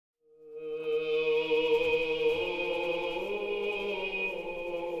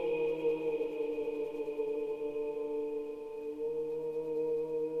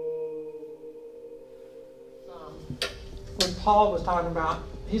Paul was talking about,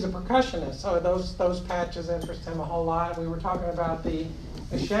 he's a percussionist, so those patches interest him a whole lot. We were talking about the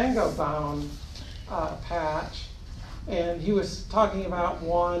Shango bone patch, and he was talking about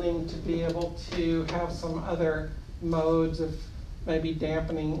wanting to be able to have some other modes of maybe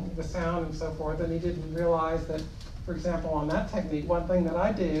dampening the sound and so forth, and he didn't realize that, for example, on that technique, one thing that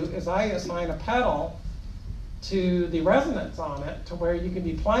I do is I assign a pedal to the resonance on it to where you can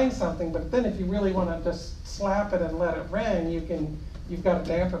be playing something, but then if you really want to just slap it and let it ring, you've got a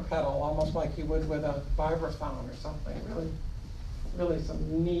damper pedal, almost like you would with a vibraphone or something. Really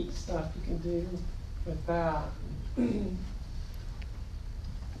some neat stuff you can do with that. You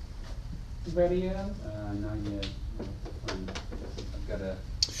ready yet? Not yet. I've got a...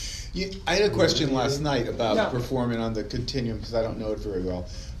 I had a question last night about performing on the Continuum because I don't know it very well.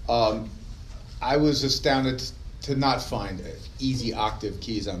 I was astounded to not find easy octave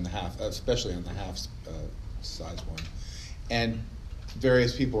keys on the half, especially on the half size one. And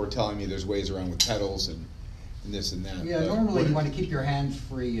various people were telling me there's ways around with pedals and this and that. Yeah, normally you want to keep your hands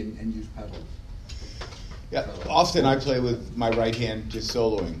free and use pedals. Yeah, often I play with my right hand just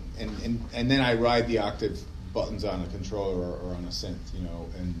soloing, and then I ride the octave buttons on a controller or on a synth, you know,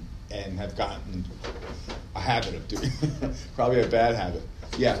 and have gotten a habit of doing probably a bad habit.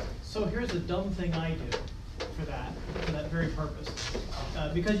 Yeah. So here's the dumb thing I do for that very purpose.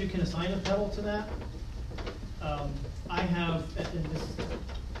 Because you can assign a pedal to that, I have in this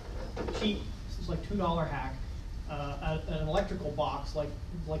cheap, it's like $2 hack, an electrical box like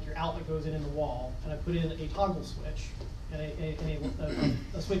your outlet goes in the wall, and I put in a toggle switch and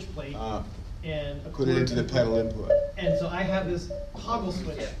a switch plate and put it into the pedal input. And so I have this toggle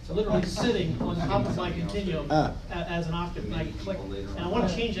switch literally sitting on top of my Continuum as an octave, and I can click. And I want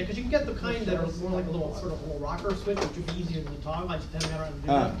to change it because you can get the kind that are more like a little sort of a little rocker switch, which would be easier than the toggle. I just haven't got around to do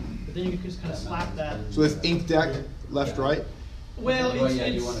that. But then you can just kind of slap that. So it's ink deck, left, right. Well,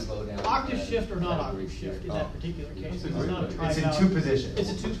 it's octave shift or not octave shift in that particular case. It's not a It's in 2 positions. It's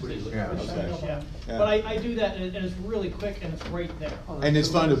a 2 position. Yeah, Yeah. But I do that, and it's really quick, and it's right there. And it's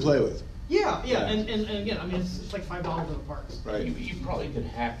fun to play with. Yeah. And again, I mean, it's like $5 at the parks. Right. You probably could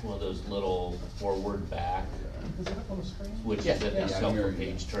hack one of those little forward back Is it up on the screen? switches that yourself for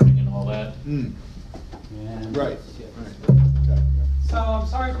page turning and all that. Mm. Yeah. Right. Okay. So I'm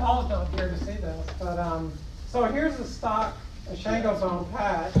sorry Paul's not here to see this, but so here's the stock Shango bone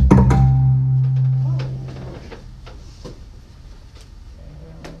patch.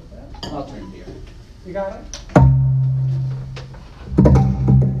 I'll turn here. You got it?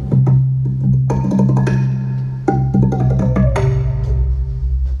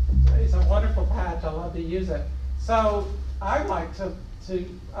 It's a wonderful patch. I love to use it. So I like to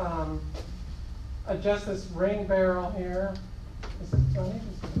adjust this ring barrel here. Is it funny?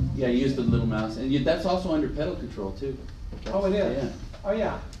 Yeah, use the little mouse, and that's also under pedal control too. Oh, it is? Yeah. Oh,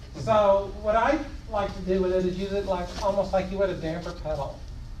 yeah. So what I like to do with it is use it like almost like you would a damper pedal.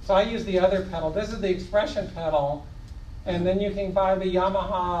 So I use the other pedal. This is the expression pedal, and then you can buy the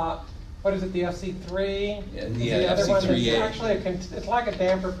Yamaha, what is it, the FC3? Yeah, the other one that's FC3A. actually it's like a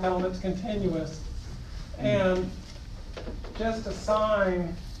damper pedal and it's continuous. And just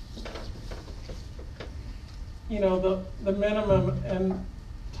assign, you know, the minimum and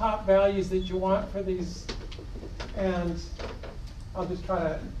top values that you want for these. And I'll just try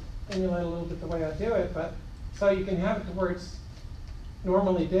to emulate a little bit the way I do it, but so you can have it to where it's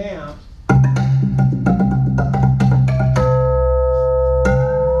normally damped.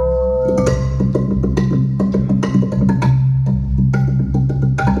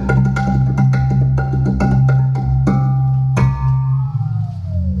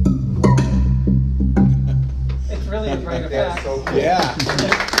 It's really a great effect. So cool. Yeah.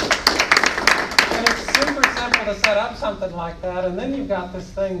 And it's super simple to set up something like that, and then you've got this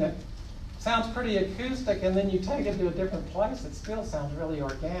thing that sounds pretty acoustic, and then you take it to a different place, it still sounds really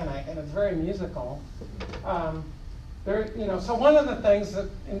organic, and it's very musical. So one of the things that,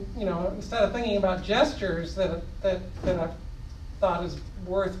 instead of thinking about gestures that I thought is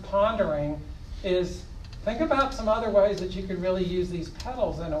worth pondering is think about some other ways that you could really use these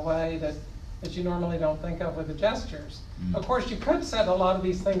pedals in a way that you normally don't think of with the gestures. Mm-hmm. Of course, you could set a lot of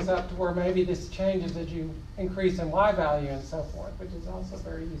these things up to where maybe this changes as you increase in Y value and so forth, which is also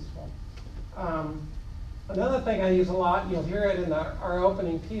very useful. Another thing I use a lot, you'll hear it in our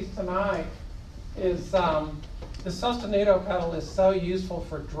opening piece tonight, is the sostenuto pedal is so useful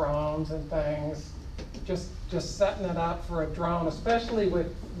for drones and things. Just setting it up for a drone, especially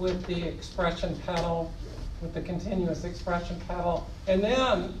with the expression pedal, with the continuous expression pedal, and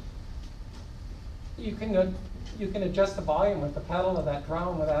then you can adjust the volume with the pedal of that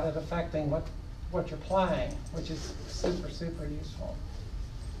drone without it affecting what what you're playing, which is super, super useful.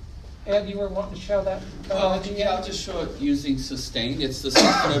 Ed, you were wanting to show that? Yeah, I'll just show it using sustain. It's the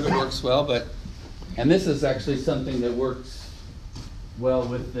soft that works well, and this is actually something that works well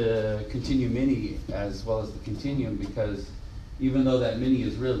with the Continuum Mini as well as the Continuum, because even though that Mini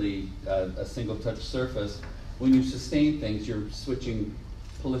is really a single touch surface, when you sustain things, you're switching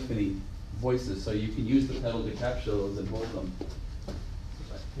polyphony voices, so you can use the pedal to capture those and hold them.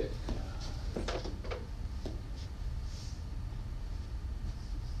 If I pick.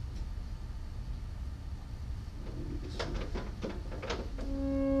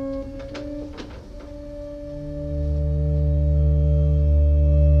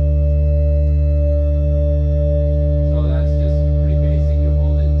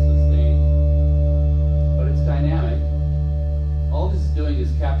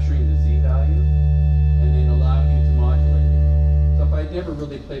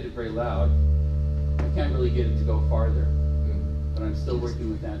 Played it very loud. I can't really get it to go farther, but I'm still working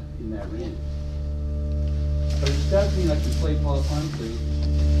with that in that range. But it does mean I can play polyphonically.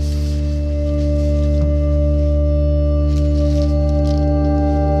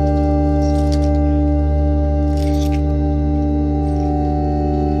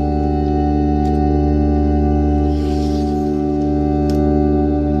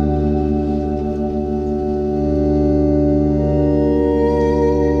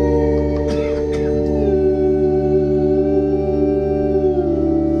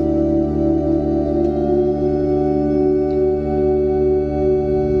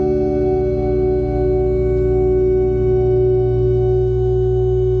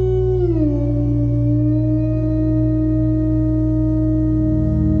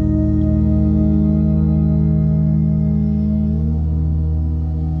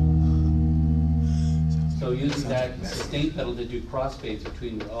 Pedal to do crossfades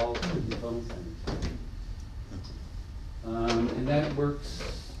between all the tonal centers. And that works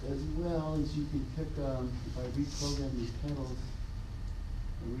as well as you can pick, if I reprogram these pedals,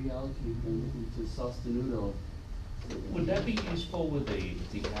 reallocate them into sostenuto. Would that be useful with the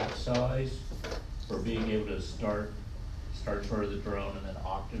half size for being able to start sort of the drone and then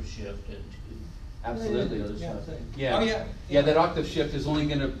octave shift into? Absolutely. Yeah. Oh, yeah. Yeah, that octave shift is only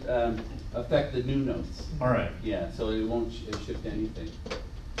going to affect the new notes. All right. Yeah, so it won't shift anything.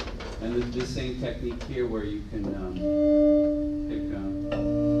 And the same technique here where you can pick.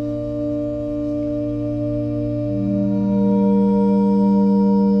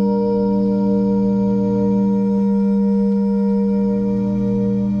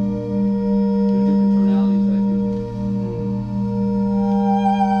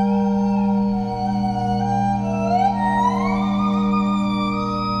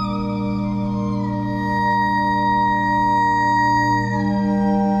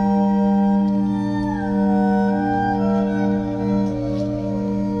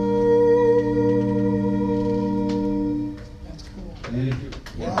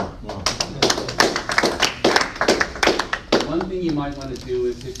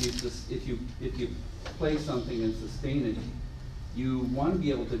 If you play something and sustain it, you want to be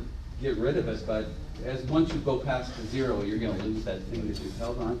able to get rid of it, but once you go past the zero, you're going to lose that thing that you've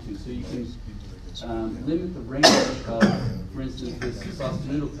held on to. So you can limit the range of, for instance, this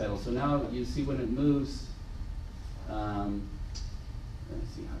sostenuto pedal. So now you see when it moves. Let's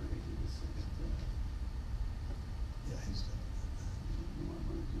see, how do I do this?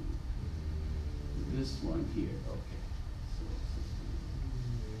 This one here, okay.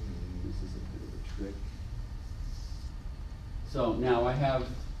 This is a bit of a trick. So now I have,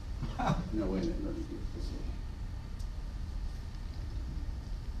 no, wait a minute, let me do it this way.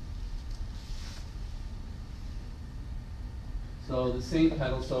 So the same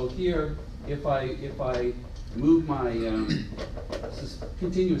pedal, so here, if I move my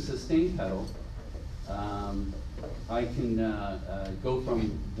continuous sustain pedal, I can go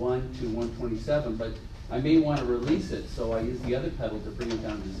from 1 to 127, but I may want to release it, so I use the other pedal to bring it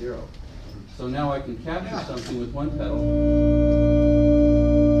down to 0. So now I can capture something with one pedal.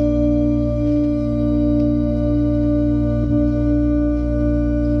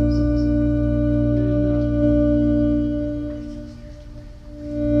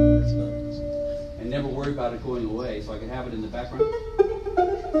 And never worry about it going away, so I can have it in the background.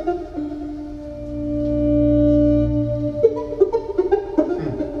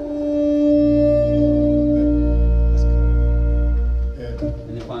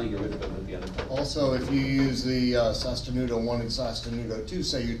 Also, if you use the Sostenuto 1 and Sostenuto 2,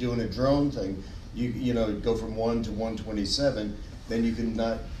 say you're doing a drone thing, you know, go from 1 to 127, then you can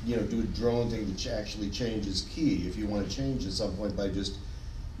not, do a drone thing that actually changes key. If you want to change at some point by just,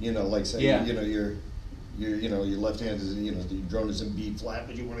 You know, like say, Yeah. you know, your left hand is, you know, the drone is in B flat,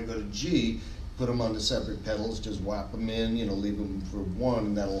 but you want to go to G, put them on the separate pedals, just whap them in, you know, leave them for one,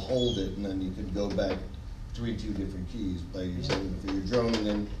 and that'll hold it, and then you could go back between two different keys, play your for your drone, and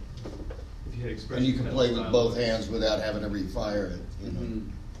then If you had expression and you can pedals play with style both ones. hands without having to refire it. You know.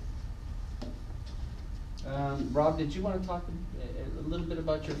 Rob, did you want to talk a little bit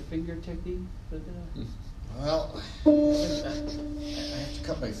about your finger technique? Well, I have to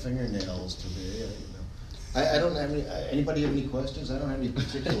cut my fingernails today. I don't have any. Anybody have any questions? I don't have any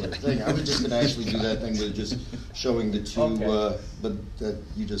particular thing. I was just going to actually do that thing with just showing the two, Okay. but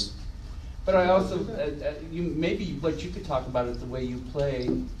you just. But I also, you maybe what you could talk about is the way you play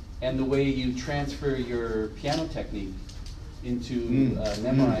and the way you transfer your piano technique into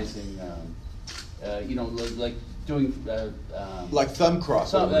memorizing. You know, like doing Like thumb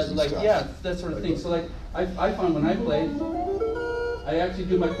crossovers and like stuff. yeah, that sort of thing. So like I found when I play, I actually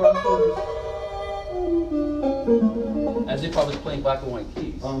do my crossovers as if I was playing black and white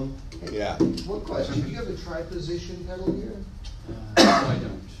keys. Yeah. One question: do you have a tri-position pedal here? No, I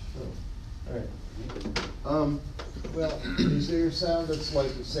don't. All right. Well, is there a sound that's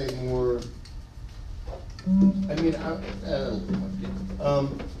like, say, more? I mean,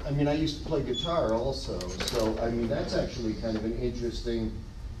 I used to play guitar also, so I mean that's actually kind of an interesting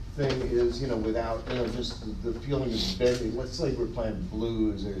thing. Is, you know, without, you know, just the feeling of bending. Let's say we're playing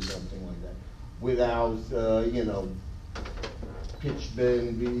blues or something like that, without you know, pitch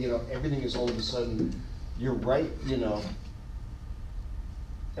bend. You know, everything is all of a sudden you're right. You know.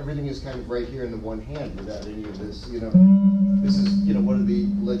 Everything is kind of right here in the one hand without any of this, you know. This is, you know, one of the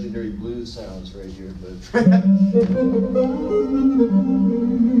legendary blues sounds right here, but.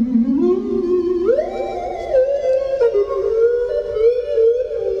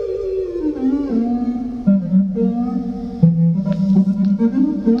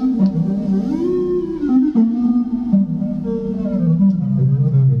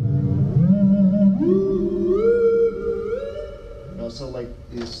 So like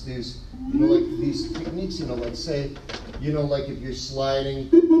there's you know, like these techniques, you know, like say, you know, like if you're sliding.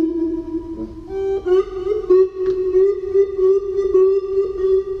 So,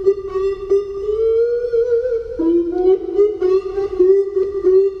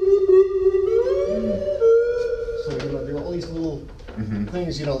 you know, there are all these little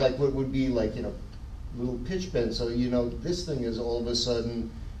things, you know, like what would be like, you know, little pitch bends. So, you know, this thing is all of a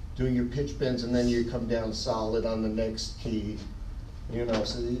sudden doing your pitch bends, and then you come down solid on the next key. You know,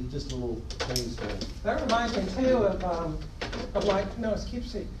 so just little things there. That reminds me too of like, no, it's keep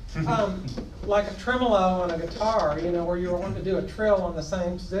C. Like a tremolo on a guitar, you know, where you're wanting to do a trill on the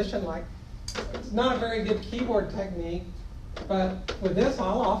same position. Like, it's not a very good keyboard technique, but with this,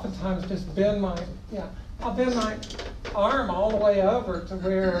 I'll oftentimes just bend my, I'll bend my arm all the way over to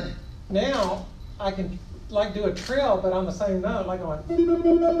where now I can like do a trill, but on the same note, like going.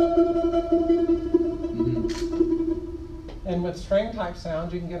 And with string type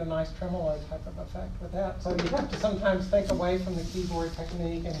sounds, you can get a nice tremolo type of effect with that. So you have to sometimes think away from the keyboard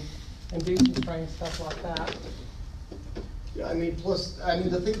technique and do some string stuff like that. Yeah, I mean, plus, I mean,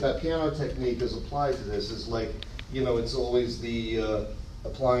 the thing about piano technique is applied to this is like, you know, it's always the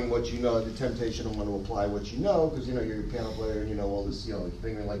applying what you know, the temptation of want to apply what you know, because, you know, you're a piano player and you know all this, you know, like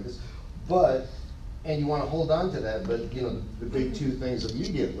fingering like this. But, and you want to hold on to that, but, you know, the big two things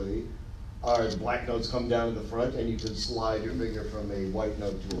immediately are the black notes come down to the front, and you can slide your finger from a white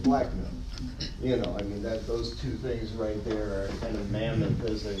note to a black note. You know, I mean, that those two things right there are kind of mammoth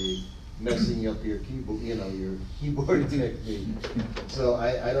as a messing up your keyboard, you know, your keyboard technique. So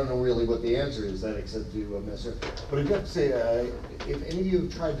I don't know really what the answer is then, except to mess up. But I have to say, if any of you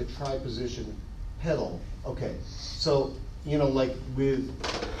have tried the tri-position pedal, okay, so, you know, like with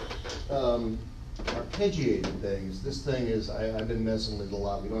arpeggiated things, this thing is, I've been messing with it a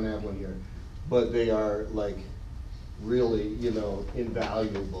lot. We don't have one here, but they are like really, you know,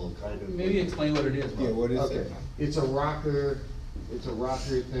 invaluable kind of. Maybe explain what it is. Yeah, what is it? It's a rocker. It's a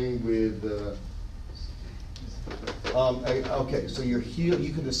rocker thing with. Okay, so your heel.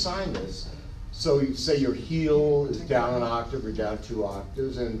 You can assign this. So you say your heel is down an octave or down 2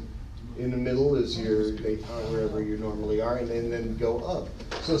 octaves, and in the middle is your baton, wherever you normally are, and then go up.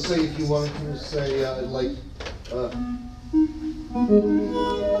 So say if you wanted to say like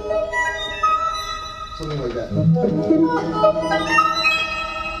something like that.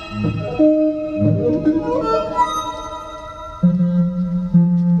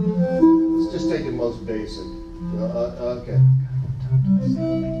 Let's just take it most basic. Okay.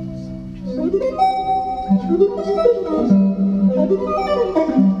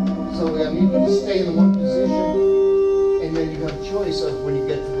 So I mean, you can stay in the one position, and then you have a choice. choice of when you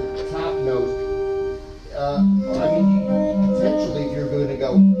get to the top note. I mean, potentially, if you're going to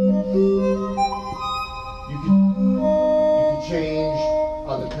go, you could change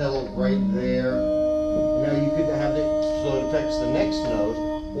on the pedal right there. Now you could have it so it affects the next note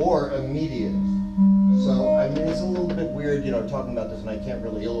or immediate. So I mean, it's a little bit weird, talking about this, and I can't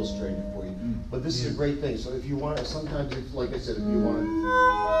really illustrate it for you. But this is a great thing. So if you want, sometimes, if, like I said, if you want to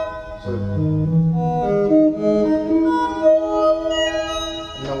sort of,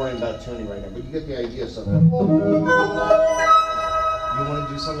 I'm not worrying about tuning right now, but you get the idea. Sometimes you want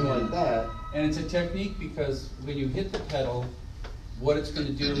to do something like that. And it's a technique because when you hit the pedal, what it's going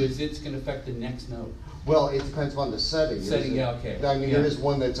to do is it's going to affect the next note. Well, it depends on the setting. Setting, yeah, okay. I mean, Yeah. there is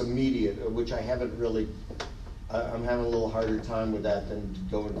one that's immediate, which I haven't really. I'm having a little harder time with that than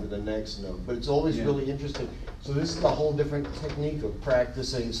going for the next note. But it's always really interesting. So this is a whole different technique of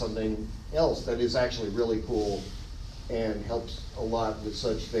practicing something else that is actually really cool and helps a lot with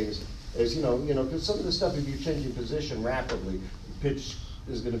such things as because some of the stuff, if you change your position rapidly, the pitch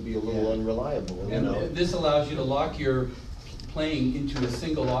is going to be a little unreliable. And this allows you to lock your playing into a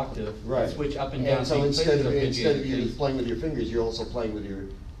single octave, Right. Switch up and down. And so you instead of play you just playing with your fingers, you're also playing with your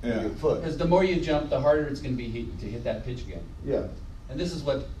foot. Because the more you jump, the harder it's going to be to hit that pitch again. Yeah. And this is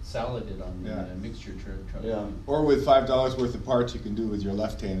what Sala did on Yeah. the mixture trip. Yeah. Or with $5 worth of parts, you can do with your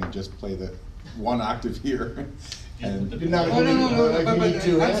left hand and just play the one octave here. And You're not Oh, no, like you need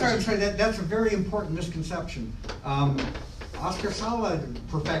two I'm hands. sorry, that's a very important misconception. Oscar Sala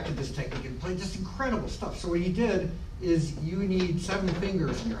perfected this technique and played just incredible stuff. So what he did is you need 7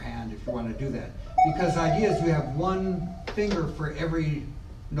 fingers in your hand if you want to do that. Because the idea is you have 1 finger for every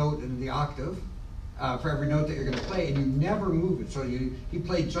note in the octave, for every note that you're going to play, and you never move it. So he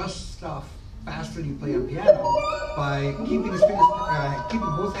played just stuff faster than you play on piano by keeping his fingers,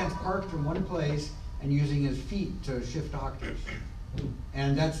 keeping both hands parked in one place and using his feet to shift octaves.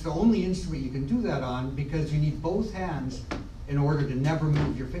 And that's the only instrument you can do that on because you need both hands in order to never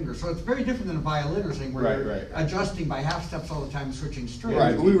move your fingers. So it's very different than a violin or something where you're adjusting by half steps all the time, switching strings.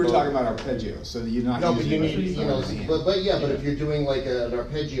 Right, but we were talking about arpeggio, so you're not No, but you using need, it. but if you're doing like an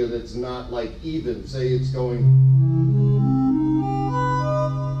arpeggio that's not like even, say it's going.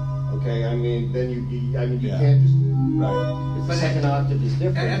 Okay, I mean, then you can't just. Right. If the second octave is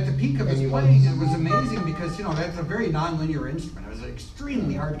different. At the peak of his playing, it was amazing because, that's a very non-linear instrument. It was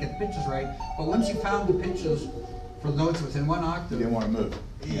extremely hard to get the pitches right. But once he found the pitches for notes within 1 octave, You didn't want to move.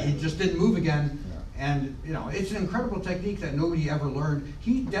 he just didn't move again. Yeah. And, it's an incredible technique that nobody ever learned.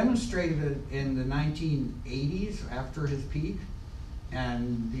 He demonstrated it in the 1980s after his peak,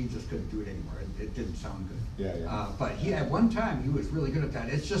 and he just couldn't do it anymore. It didn't sound good. Yeah. But at one time, he was really good at that.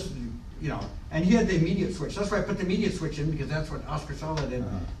 It's just, and he had the immediate switch. That's why I put the immediate switch in, because that's what Oscar Sala did.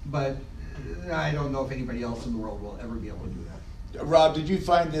 But I don't know if anybody else in the world will ever be able to do that. Rob, did you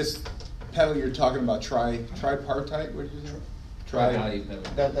find this pedal you're talking about tripartite? What did you say?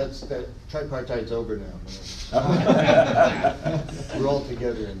 That tripartite's over now. We're all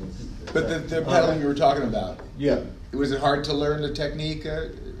together in this. But the pedal you were talking about, Yeah. was it hard to learn the technique?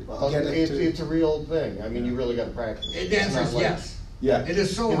 It's a real thing. I mean, you really got to practice. The answer is yes. Yeah. It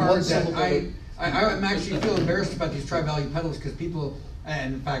is so In hard one that simple I'm actually feel embarrassed about these tri-value pedals because people,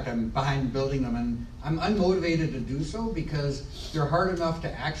 and in fact I'm behind building them, and I'm unmotivated to do so because they're hard enough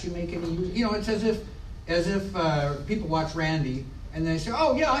to actually make any use. It's as if people watch Randy and they say,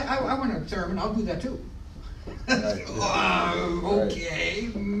 oh yeah, I want to experiment, I'll do that too. Right. Okay,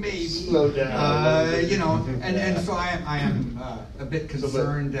 maybe. Slow down. And so I am a bit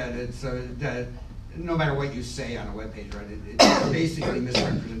concerned that it's that no matter what you say on a webpage, right, it's basically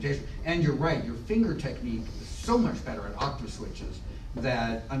misrepresentation. And you're right, your finger technique is so much better at octave switches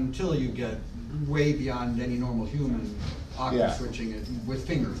that until you get way beyond any normal human, octave switching with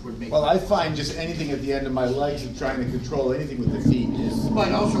fingers would make. Well, I find just anything at the end of my legs and trying to control anything with the feet is.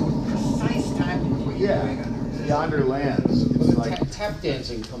 But also with precise timing of what you're doing under. Yonder lands. It's But like, tap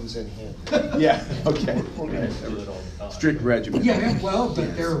dancing comes in handy. yeah, okay. Do it all the time. Strict regimen. Yeah, well,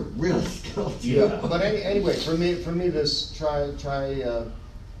 but they're real skilled too. Yeah. But anyway, for me, this triathlete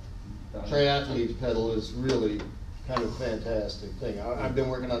pedal is really kind of fantastic thing. I've been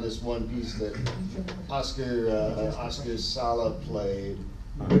working on this one piece that Oscar Sala played,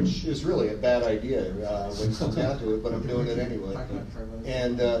 which is really a bad idea when it comes down to it, but I'm doing it anyway.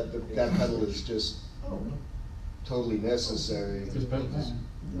 And that pedal is just totally necessary. This pedal is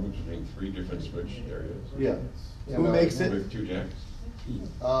using 3 different switch areas. Yeah. Who makes it? With 2 jacks.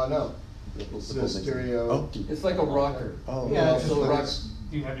 No. It's a stereo. It's like a rocker. Oh. Yeah, it's so a- rocks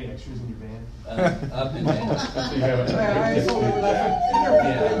Do you have any extras in your van? up and down. So you have a- I told him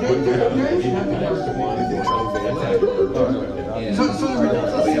that. Would you have- Yeah. So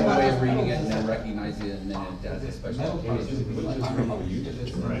We have a way of reading it and then recognizing it, and then it does a special case.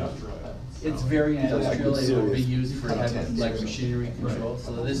 It's very industrial, it will be used for heavy, like machinery control,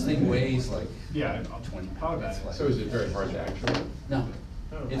 so this thing weighs like 20 pounds. So is it very hard to actuate? No,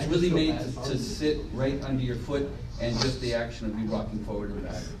 it's really made to sit right under your foot and just the action of you walking forward and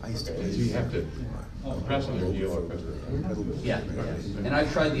back. So you have to press on your heel or press it. Yeah, and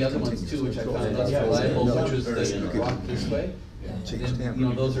I've tried the other ones too, which I found less reliable, which was the walk this way. Then, you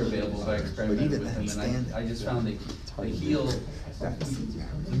know, those are available, I experimented with them, and I just found the heel,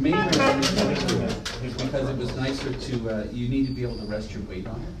 the main reason is because it was nicer to, you need to be able to rest your weight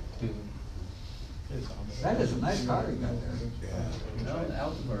on it. That is a nice car you got there. No, the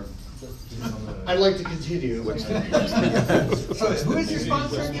Altivar. I'd like to continue. So who is your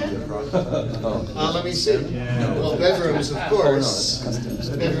sponsor again? Let me see. Well, bedrooms, of course.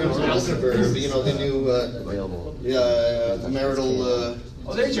 Bedrooms in Elderberg, you know, the new, marital,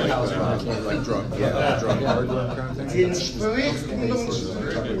 Oh, there's your house, Ron. Like drunk, drunk hard kind of thing. in I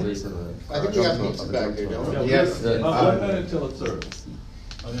think we have pizza back there, don't we? Yes. 1 minute till it's served.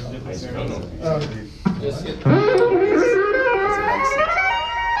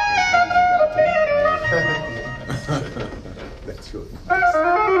 That's really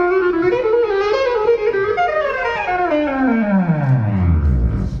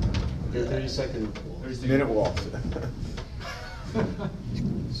Your 30-second. minute walk.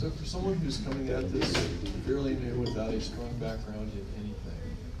 So for someone who's coming at this fairly new without a strong background in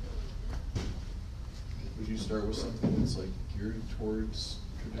anything, would you start with something that's like geared towards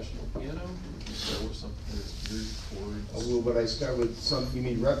traditional piano? Would you start with something that's geared towards? Well, but I start with some, you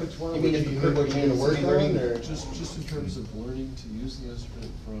mean repertoire? You mean what you need to work on, or? Just in terms of learning to use the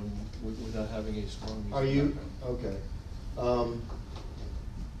instrument without having a strong music Are you, background. okay.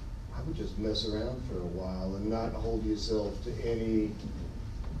 I would just mess around for a while and not hold yourself to any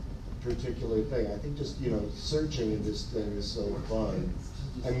particular thing. I think just, searching in this thing is so fun.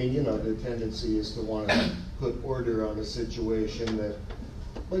 I mean, the tendency is to want to put order on a situation that,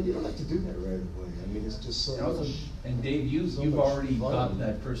 well, you don't have to do that right away. I mean, it's just so And also, much. and Dave, you've much already fun. got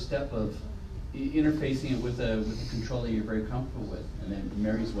that first step of interfacing it with a controller you're very comfortable with, and then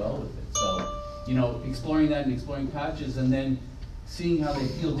marries well with it. So, exploring that and exploring patches, and then seeing how they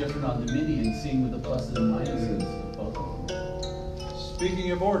feel different on the MIDI, and seeing with the pluses and minuses of both of them.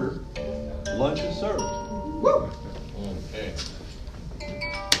 Speaking of order, lunch is served. Woo! Okay.